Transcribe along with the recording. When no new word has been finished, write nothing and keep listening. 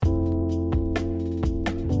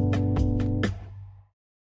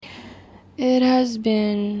It has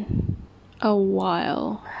been a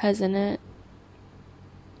while, hasn't it?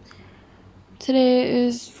 Today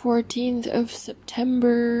is 14th of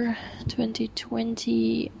September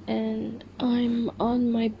 2020 and I'm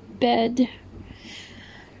on my bed.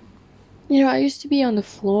 I used to be on the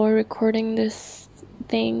floor recording this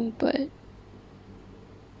thing, but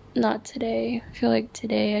not today. I feel like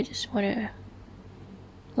today I just want to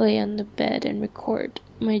lay on the bed and record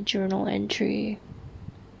my journal entry.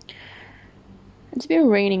 It's been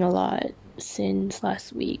raining a lot since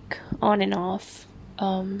last week, on and off.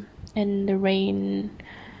 And the rain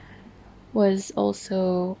was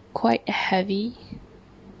also quite heavy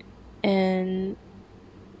and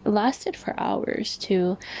lasted for hours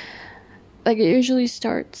too. Like, it usually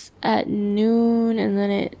starts at noon and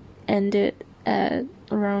then it ended at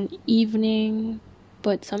around evening,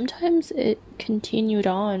 but sometimes it continued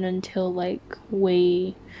on until like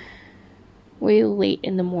way late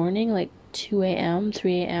in the morning, like 2 a.m.,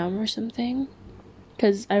 3 a.m. or something.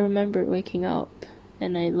 Because I remember waking up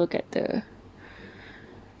and I look at the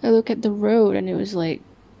road and it was like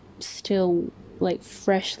still like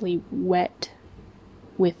freshly wet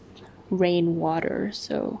with rainwater.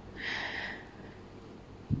 So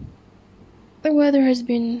the weather has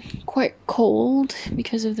been quite cold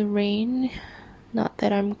because of the rain. Not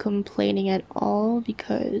that I'm complaining at all,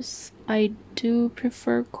 because I do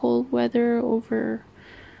prefer cold weather over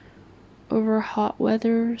hot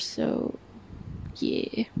weather. So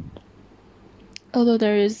yeah. Although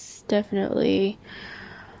there is definitely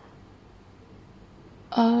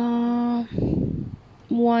one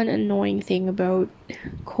annoying thing about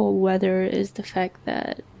cold weather is the fact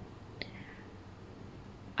that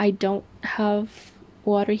I don't have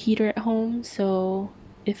water heater at home, so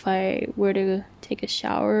if I were to take a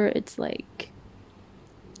shower, it's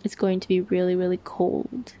going to be really, really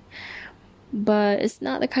cold. But it's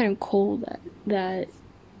not the kind of cold that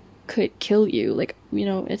could kill you. Like,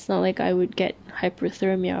 it's not like I would get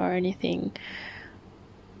hypothermia or anything.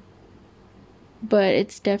 But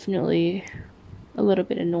it's definitely a little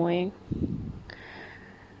bit annoying.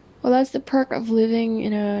 Well, that's the perk of living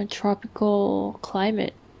in a tropical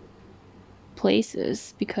climate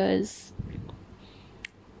places, because,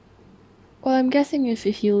 well, I'm guessing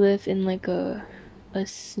if you live in like a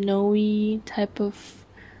snowy type of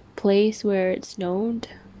place where it snowed,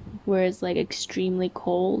 where it's like extremely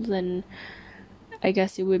cold, then I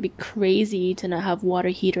guess it would be crazy to not have water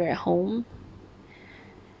heater at home,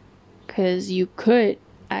 because you could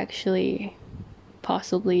actually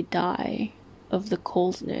possibly die of the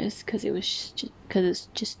coldness because it's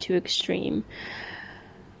just too extreme.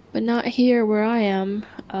 But not here where I am.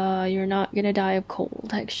 You're not gonna die of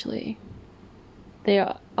cold, actually.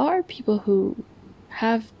 There are people who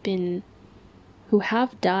have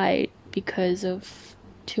died because of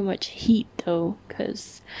too much heat, though,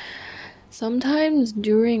 because sometimes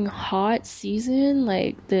during hot season,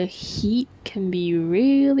 like, the heat can be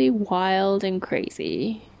really wild and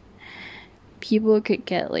crazy. People could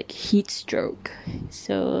get like heat stroke.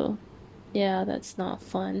 So yeah, that's not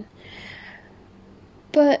fun.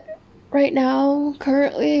 But right now,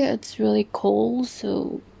 currently, it's really cold,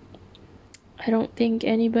 so I don't think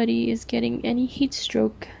anybody is getting any heat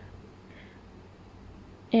stroke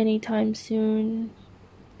anytime soon.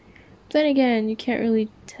 Then again, you can't really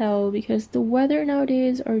tell because the weather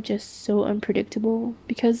nowadays are just so unpredictable.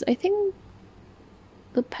 Because I think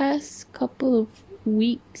the past couple of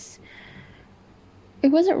weeks, it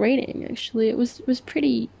wasn't raining actually. It was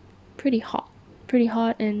pretty hot,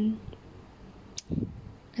 and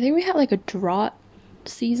I think we had like a drought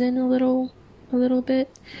season a little bit,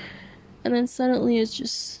 and then suddenly it's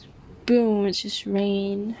just boom, it's just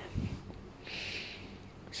rain.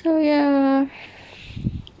 So yeah.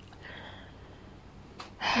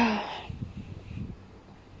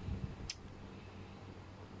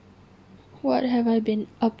 What have I been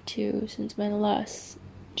up to since my last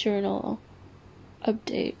journal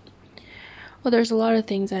update? Well, there's a lot of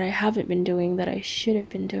things that I haven't been doing that I should have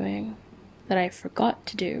been doing, that I forgot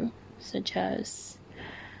to do, such as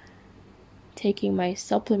taking my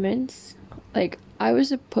supplements. Like, I was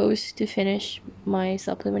supposed to finish my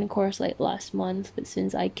supplement course like last month, but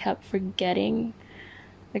since I kept forgetting,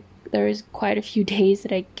 like, there was quite a few days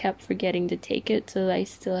that I kept forgetting to take it, so I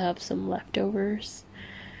still have some leftovers.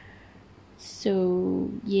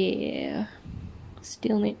 So yeah,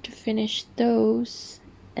 still need to finish those.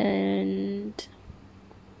 And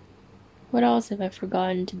what else have I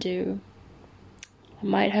forgotten to do? I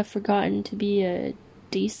might have forgotten to be a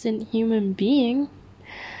decent human being.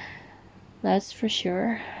 That's for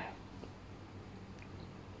sure.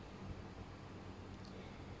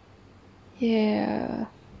 Yeah.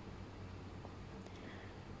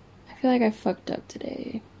 feel like I fucked up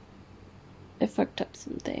today. I fucked up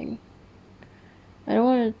something. I don't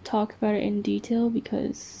want to talk about it in detail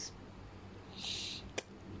because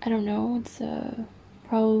I don't know, it's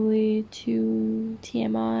probably too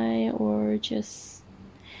TMI or just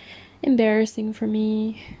embarrassing for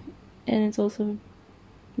me, and it's also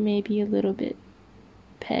maybe a little bit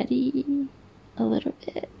petty. A little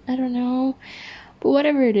bit. I don't know. But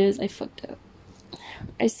whatever it is, I fucked up.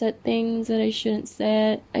 I said things that I shouldn't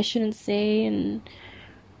say, and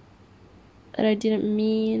that I didn't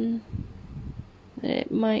mean. That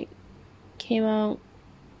it might came out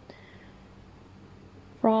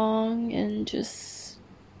wrong, and just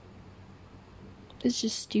it's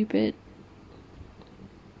just stupid.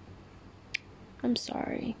 I'm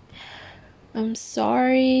sorry. I'm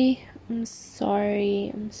sorry. I'm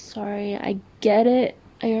sorry. I'm sorry. I get it.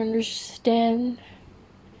 I understand.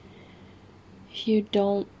 If you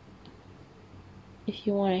don't, if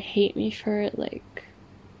you want to hate me for it, like,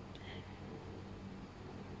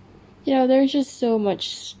 there's just so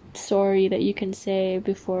much sorry that you can say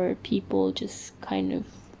before people just kind of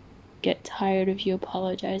get tired of you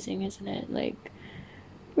apologizing, isn't it? Like,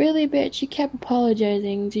 really, bitch, you kept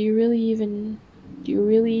apologizing. Do you really even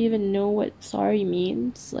know what sorry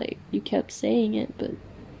means? Like, you kept saying it, but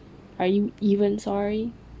are you even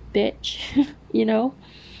sorry, bitch? you know?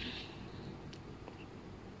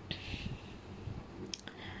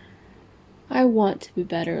 I want to be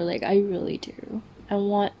better, like, I really do. I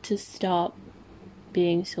want to stop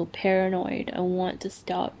being so paranoid. I want to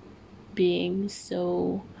stop being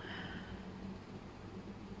so.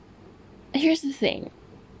 Here's the thing,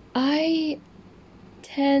 I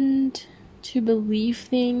tend to believe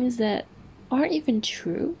things that aren't even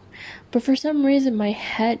true, but for some reason my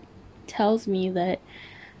head tells me that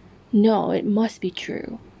no, it must be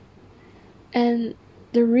true. And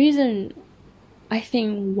the reason I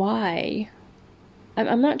think why,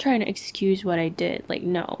 I'm not trying to excuse what I did, like,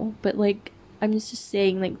 no, but like, I'm just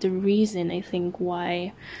saying, like, the reason I think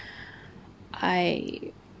why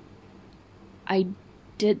I I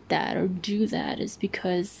did that or do that is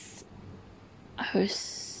because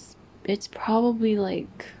it's probably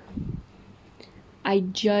like I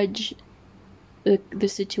judge the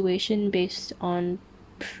situation based on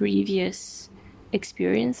previous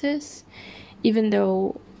experiences, even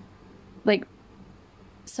though, like,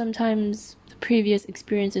 sometimes the previous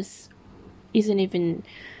experiences isn't even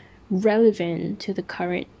relevant to the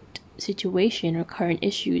current situation or current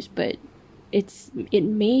issues, but it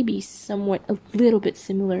may be somewhat a little bit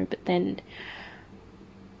similar, but then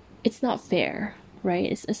it's not fair,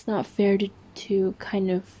 right? It's not fair to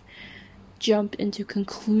kind of jump into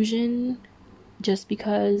conclusion just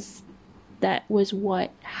because that was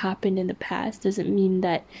what happened in the past doesn't mean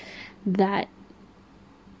that that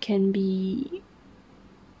can be,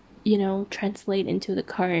 translate into the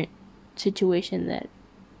current situation, that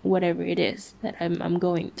whatever it is that I'm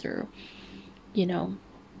going through, you know.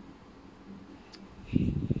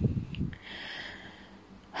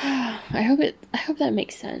 I hope that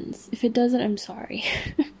makes sense. If it doesn't, I'm sorry.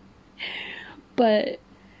 But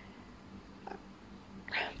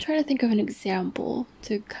I'm trying to think of an example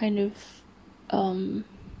to kind of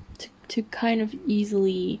to kind of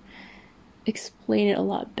easily explain it a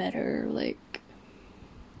lot better. Like,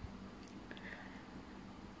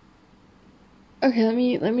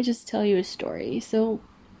 okay, let me just tell you a story. So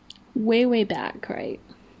way back, right?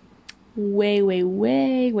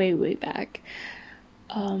 Way back.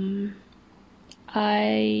 Um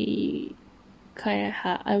I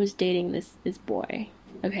I was dating this boy,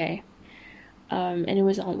 okay? And it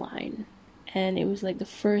was online. And it was like the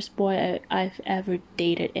first boy I've ever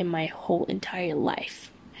dated in my whole entire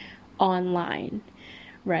life. Online,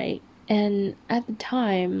 right? And at the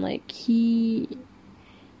time, like, we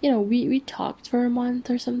talked for a month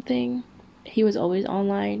or something. He was always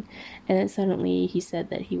online, and then suddenly he said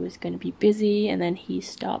that he was going to be busy, and then he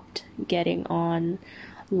stopped getting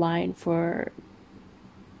online for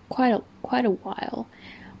quite a while.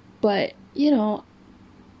 But,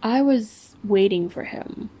 I was waiting for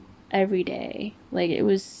him every day. Like, it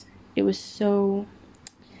was so,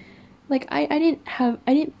 like, I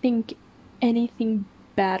didn't think anything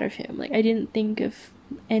bad of him. Like, I didn't think of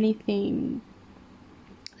anything,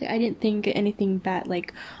 like, I didn't think anything bad,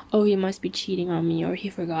 like, oh, he must be cheating on me or he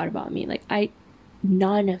forgot about me. Like,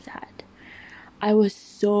 none of that. I was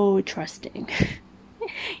so trusting.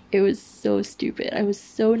 It was so stupid. I was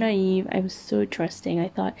so naive. I was so trusting. I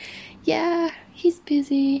thought, yeah, he's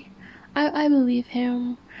busy. I believe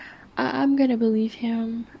him. I'm gonna believe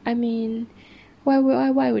him. I mean, why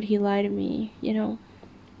would he lie to me?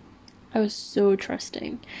 I was so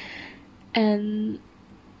trusting. And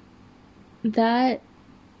that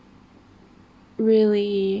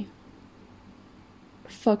really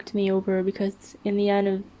fucked me over because in the end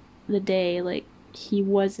of the day, like, he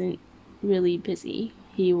wasn't really busy.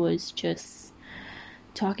 He was just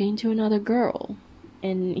talking to another girl,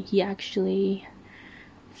 and he actually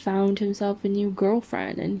found himself a new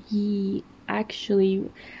girlfriend, and he actually,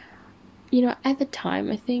 at the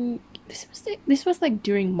time, I think this was like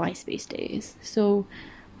during MySpace days. So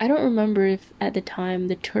I don't remember if at the time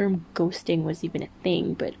the term ghosting was even a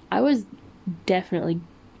thing, but I was definitely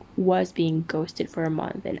was being ghosted for a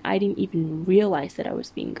month, and I didn't even realize that I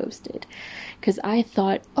was being ghosted because I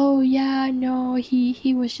thought, oh yeah, no,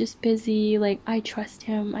 he was just busy, like, I trust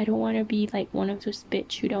him. I don't want to be like one of those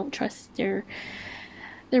bitch who don't trust their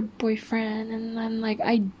boyfriend. And then, like,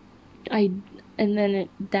 I and then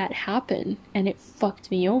that happened, and it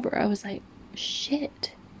fucked me over. I was like,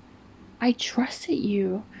 shit, I trusted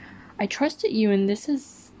you. I trusted you, and this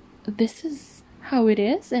is how it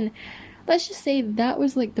is. And let's just say that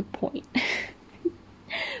was like the point.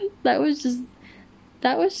 that was just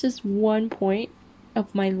that was just one point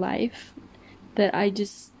of my life that I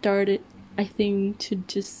just started, I think, to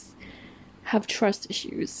just have trust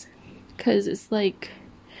issues. Cuz it's like,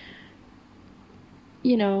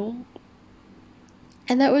 you know,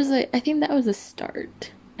 and that was like, I think that was a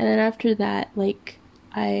start. And then after that, like,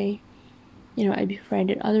 I I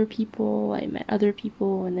befriended other people, I met other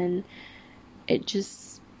people, and then it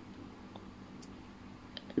just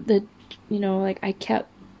the like, I kept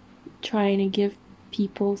trying to give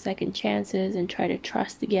people second chances and try to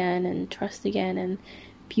trust again, and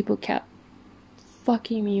people kept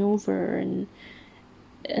fucking me over, and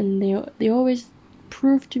they always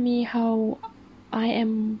proved to me how I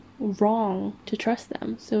am wrong to trust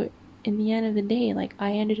them. So in the end of the day, like,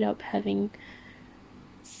 I ended up having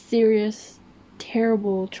serious,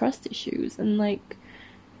 terrible trust issues. And like,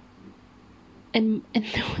 and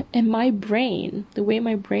and my brain, the way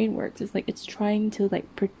my brain works is like, it's trying to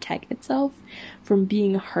like protect itself from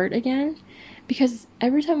being hurt again, because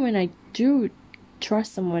every time when I do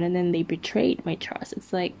trust someone and then they betrayed my trust,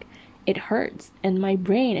 it's like, it hurts, and my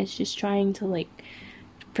brain is just trying to like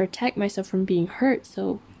protect myself from being hurt.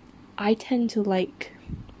 So I tend to like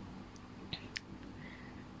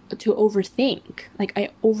to overthink. Like,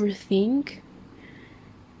 I overthinking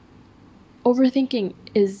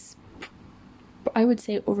is, I would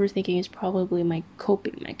say overthinking is probably my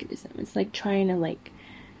coping mechanism. It's like trying to like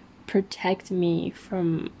protect me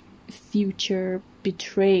from future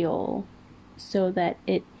betrayal, so that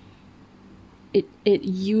it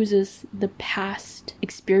uses the past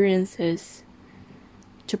experiences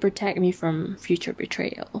to protect me from future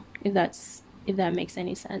betrayal, if that makes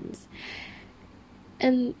any sense.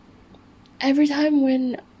 And every time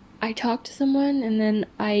when I talk to someone and then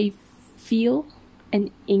I feel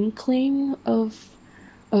an inkling of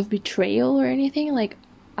betrayal or anything, like,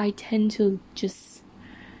 I tend to just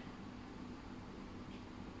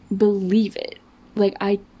believe it. Like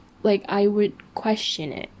I would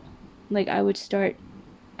question it. Like, I would start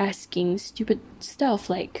asking stupid stuff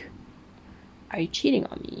like, are you cheating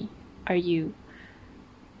on me? Are you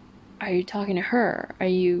talking to her? Are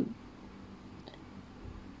you,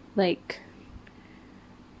 like,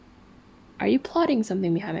 are you plotting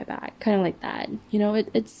something behind my back? Kind of like that.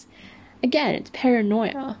 It's, again, it's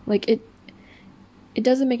paranoia. Like, it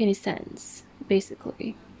doesn't make any sense,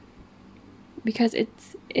 basically. Because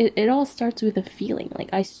it all starts with a feeling. Like,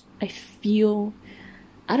 I feel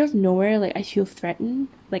out of nowhere, like, I feel threatened.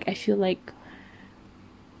 Like, I feel like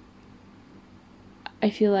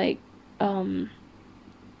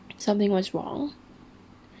something was wrong.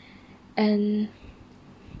 And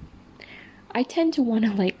I tend to want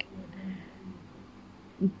to like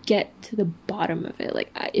get to the bottom of it.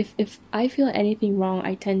 Like, if I feel anything wrong,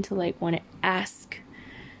 I tend to like want to ask,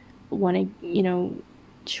 want to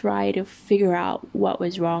try to figure out what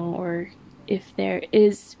was wrong, or if there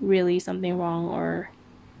is really something wrong, or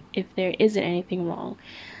if there isn't anything wrong.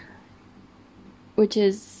 Which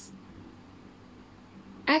is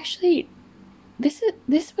actually, this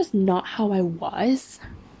was not how I was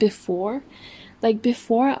before. Like,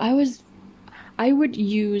 before, I would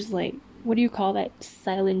use, like, what do you call that,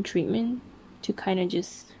 silent treatment, to kind of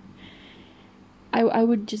just, I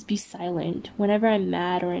would just be silent whenever I'm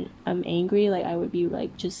mad or I'm angry. Like, I would be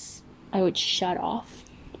like, just, I would shut off.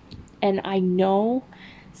 And I know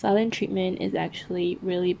silent treatment is actually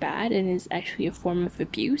really bad and is actually a form of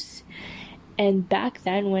abuse. And back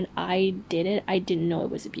then, when I did it, I didn't know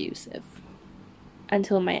it was abusive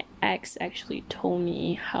until my ex actually told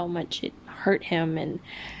me how much it hurt him, and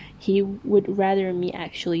he would rather me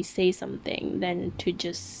actually say something than to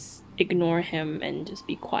just ignore him and just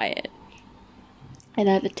be quiet. And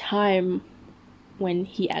at the time when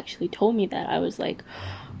he actually told me that, I was like,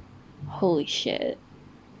 holy shit.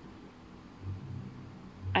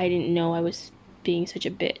 I didn't know I was being such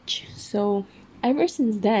a bitch. So ever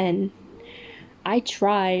since then, I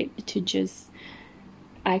tried to just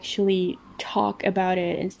actually talk about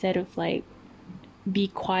it instead of like be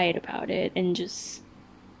quiet about it and just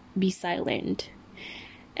be silent.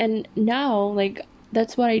 And now, like,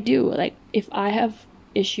 that's what I do. Like, if I have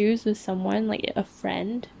issues with someone, like a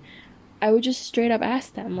friend, I would just straight up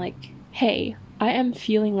ask them, like, hey, I am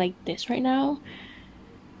feeling like this right now,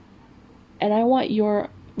 and I want your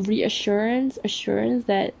assurance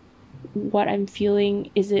that what I'm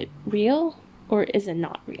feeling, is it real or is it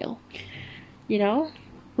not real? You know?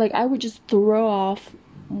 Like, I would just throw off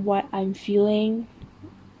what I'm feeling,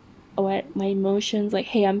 what my emotions, like,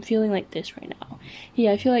 hey, I'm feeling like this right now. Hey,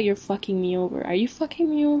 I feel like you're fucking me over. Are you fucking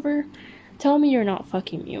me over? Tell me you're not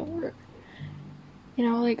fucking me over. You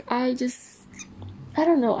know, like, I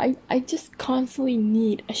don't know. I just constantly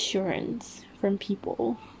need assurance from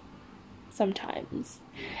people sometimes.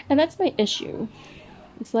 And that's my issue.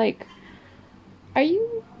 It's like, are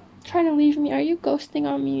you trying to leave me? Are you ghosting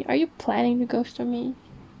on me? Are you planning to ghost on me?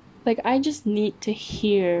 Like, I just need to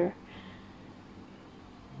hear,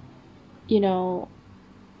 you know,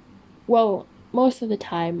 well, most of the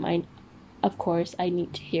time, of course, I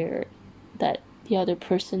need to hear that the other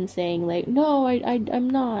person saying, like, no, I'm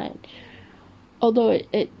not. Although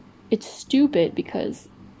it's stupid because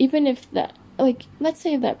even if that, like, let's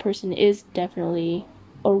say that person is definitely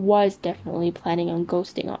or was definitely planning on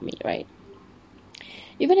ghosting on me, right?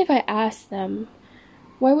 Even if I ask them,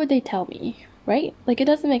 why would they tell me, right? Like, it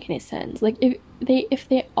doesn't make any sense. Like, if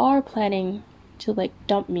they are planning to like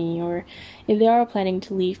dump me, or if they are planning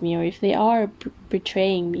to leave me, or if they are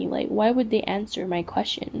betraying me, like, why would they answer my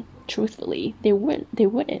question truthfully? They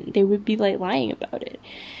would be like lying about it.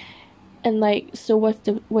 And like, so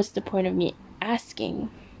what's the point of me asking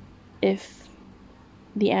if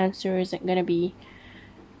the answer isn't gonna be,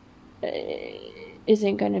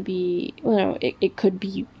 you know, it could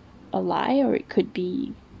be a lie or it could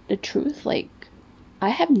be the truth. Like, I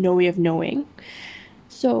have no way of knowing.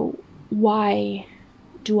 So why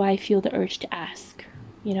do I feel the urge to ask?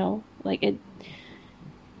 You know, like,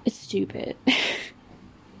 it's stupid.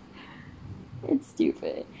 It's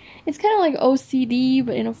stupid. It's kind of like OCD,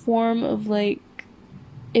 but in a form of like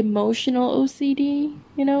emotional OCD.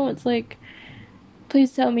 You know, it's like,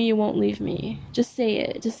 please tell me you won't leave me. Just say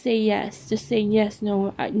it. Just say yes. Just say yes.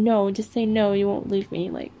 No. No. Just say no. You won't leave me.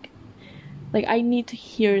 Like I need to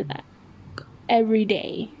hear that every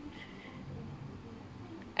day.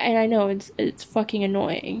 And I know it's fucking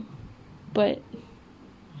annoying, but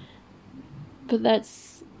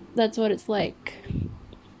that's what it's like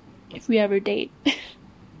if we ever date.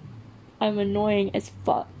 I'm annoying as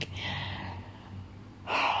fuck.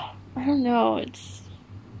 I don't know.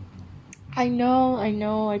 I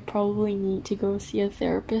know I probably need to go see a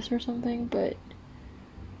therapist or something, but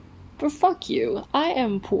fuck you. I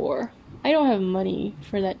am poor. I don't have money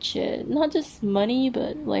for that shit. Not just money,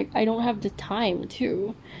 but like I don't have the time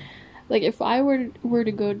too. Like, if I were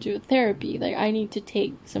to go to therapy, like, I need to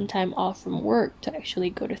take some time off from work to actually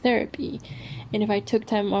go to therapy. And if I took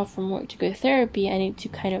time off from work to go to therapy, I need to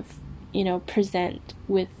kind of, present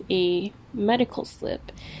with a medical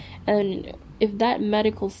slip. And if that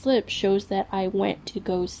medical slip shows that I went to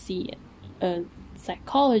go see a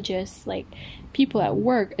psychologist, like, people at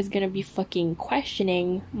work is gonna be fucking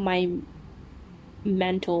questioning my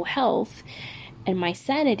mental health and my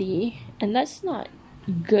sanity, and that's not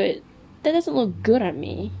good. That doesn't look good on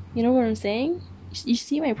me. You know what I'm saying? You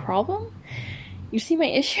see my problem? You see my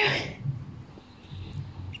issue?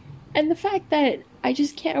 And the fact that I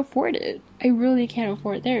just can't afford it. I really can't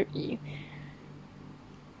afford therapy.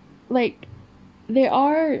 Like, there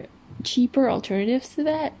are cheaper alternatives to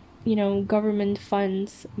that. Government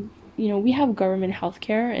funds. We have government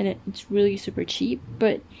healthcare and it's really super cheap,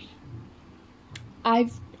 but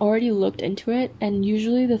I've already looked into it, and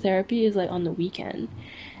usually the therapy is like on the weekend.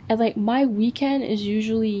 And like, my weekend is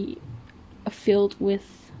usually filled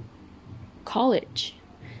with college.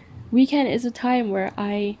 Weekend is a time where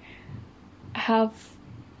I have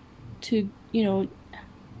to,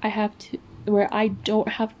 where I don't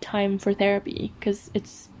have time for therapy because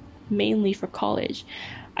it's mainly for college.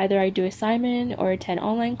 Either I do assignment or attend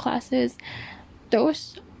online classes.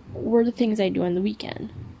 Those were the things I do on the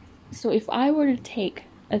weekend. So if I were to take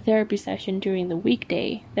a therapy session during the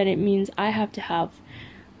weekday, then it means I have to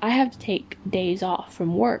take days off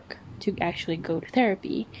from work to actually go to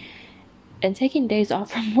therapy. And taking days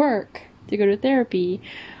off from work to go to therapy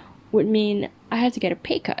would mean I had to get a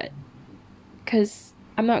pay cut. because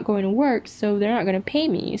I'm not going to work, so they're not going to pay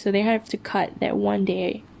me. So they have to cut that one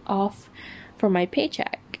day off from my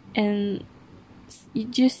paycheck. And you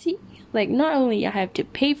just see, like, not only I have to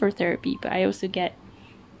pay for therapy, but I also get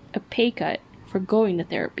a pay cut for going to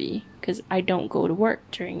therapy because I don't go to work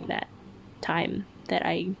during that time that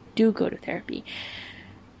I do go to therapy.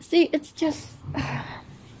 See, it's just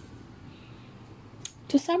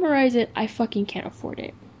to summarize it, I fucking can't afford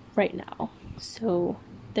it right now. So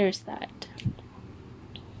there's that.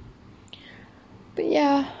 But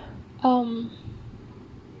yeah,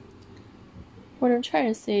 what I'm trying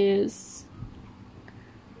to say is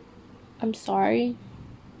I'm sorry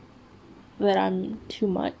that I'm too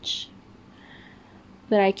much,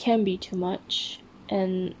 that I can be too much,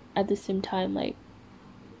 and at the same time, like,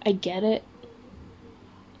 I get it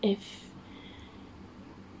if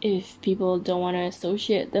people don't want to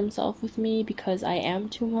associate themselves with me because I am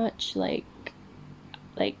too much, like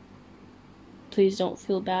please don't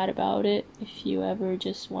feel bad about it if you ever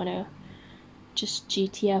just want to just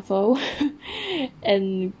GTFO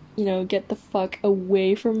and, you know, get the fuck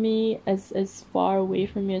away from me, as far away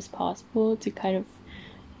from me as possible, to kind of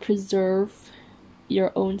preserve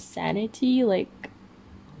your own sanity. Like,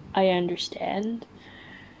 I understand.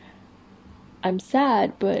 I'm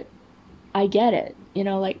sad, but I get it. You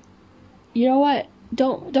know, like, you know what?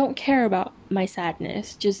 Don't care about my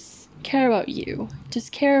sadness. Just care about you.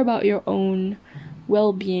 Just care about your own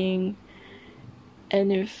well-being.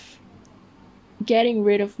 And if getting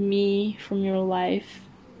rid of me from your life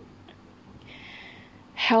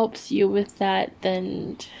helps you with that,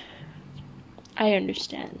 then I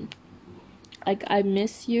understand. Like, I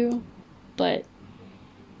miss you, but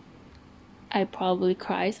I probably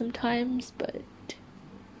cry sometimes, but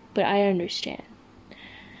I understand.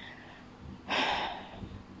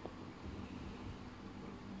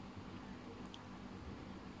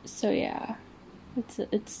 So yeah,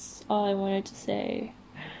 it's all I wanted to say.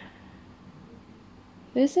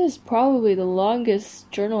 This is probably the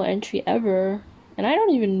longest journal entry ever, and I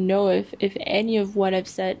don't even know if any of what I've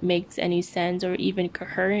said makes any sense or even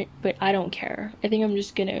coherent, but I don't care. I think I'm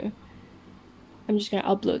just gonna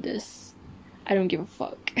upload this. I don't give a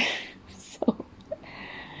fuck. So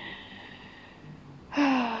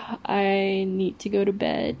I need to go to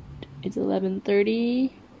bed. It's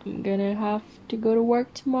 11:30. I'm gonna have to go to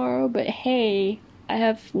work tomorrow, but hey, I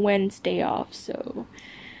have Wednesday off, so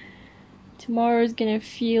tomorrow's gonna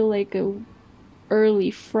feel like a early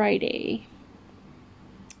Friday.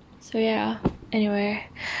 So yeah, anyway,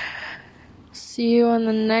 see you on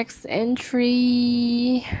the next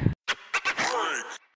entry.